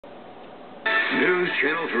News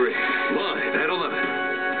Channel 3, live at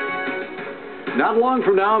 11. Not long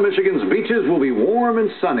from now, Michigan's beaches will be warm and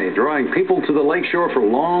sunny, drawing people to the lakeshore for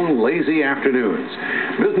long, lazy afternoons.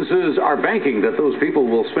 Businesses are banking that those people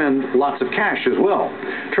will spend lots of cash as well.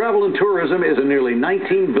 Travel and tourism is a nearly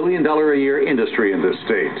 $19 billion a year industry in this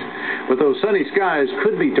state. But those sunny skies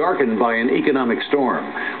could be darkened by an economic storm.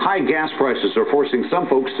 High gas prices are forcing some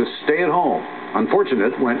folks to stay at home.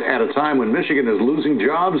 Unfortunate at a time when Michigan is losing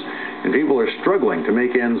jobs and people are struggling to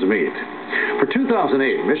make ends meet. For 2008,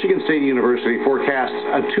 Michigan State University forecasts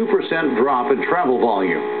a 2% drop in travel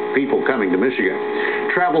volume, people coming to Michigan.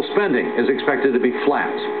 Travel spending is expected to be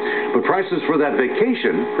flat, but prices for that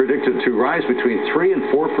vacation predicted to rise between 3 and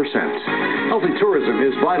 4%. Healthy tourism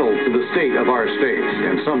is vital to the state of our state,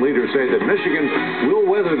 and some leaders say that Michigan will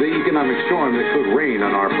weather the economic storm that could rain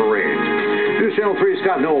on our parade. News Channel 3's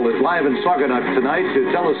Scott Knoll is live in Saugatuck tonight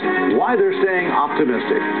to tell us why they're staying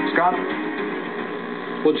optimistic. Scott?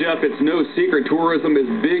 Well, Jeff, it's no secret tourism is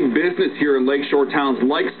big business here in lakeshore towns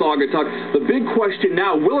like Saugatuck. The big question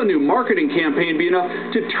now, will a new marketing campaign be enough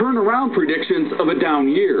to turn around predictions of a down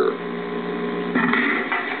year?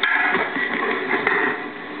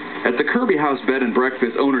 At the Kirby House Bed and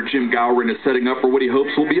Breakfast, owner Jim Gowran is setting up for what he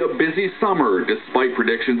hopes will be a busy summer, despite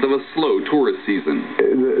predictions of a slow tourist season.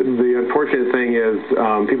 The unfortunate thing is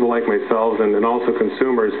people like myself and also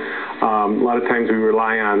consumers, a lot of times we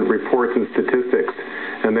rely on reports and statistics,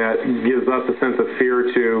 and that gives us a sense of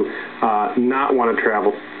fear to not want to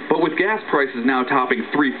travel. But with gas prices now topping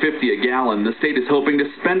 $3.50 a gallon, the state is hoping to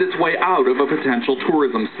spend its way out of a potential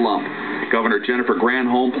tourism slump. Governor Jennifer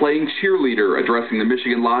Granholm playing cheerleader, addressing the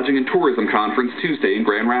Michigan Lodging and Tourism Conference Tuesday in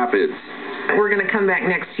Grand Rapids. We're going to come back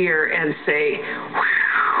next year and say,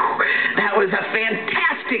 that was a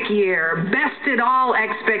fantastic year, bested all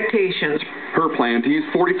expectations. Her plan to use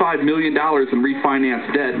 $45 million in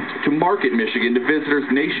refinanced debt to market Michigan to visitors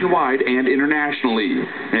nationwide and internationally,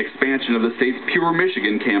 an expansion of the state's Pure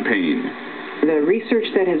Michigan campaign. The research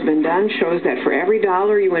that has been done shows that for every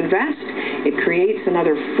dollar you invest, it creates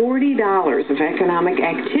another $40 of economic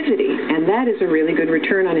activity, and that is a really good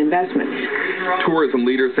return on investment. Tourism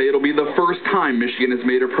leaders say it'll be the first time Michigan has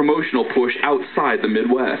made a promotional push outside the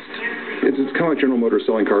Midwest. It's kind of like General Motors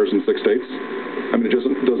selling cars in 6 states. I mean, it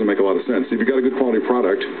doesn't make a lot of sense. If you've got a good quality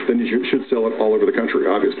product, then you should sell it all over the country,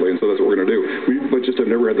 obviously, and so that's what we're going to do. We just have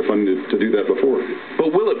never had the funding to do that before.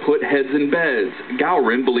 But will it put heads in beds?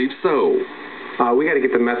 Gowran believes so. We got to get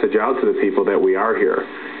the message out to the people that we are here,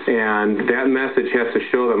 and that message has to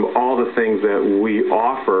show them all the things that we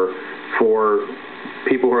offer for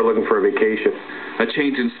people who are looking for a vacation. A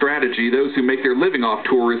change in strategy. Those who make their living off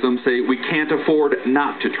tourism say we can't afford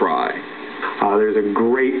not to try. There's a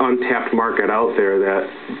great untapped market out there that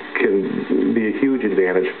can be a huge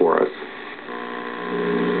advantage for us.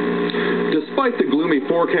 Despite the gloomy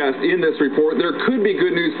forecast in this report, there could be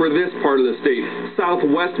good news for this part of the state,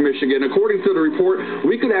 southwest Michigan. According to the report,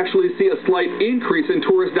 we could actually see a slight increase in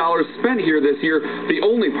tourist dollars spent here this year, the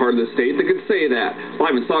only part of the state that could say that.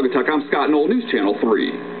 Live in Saugatuck, I'm Scott Knoll, News Channel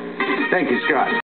 3. Thank you, Scott.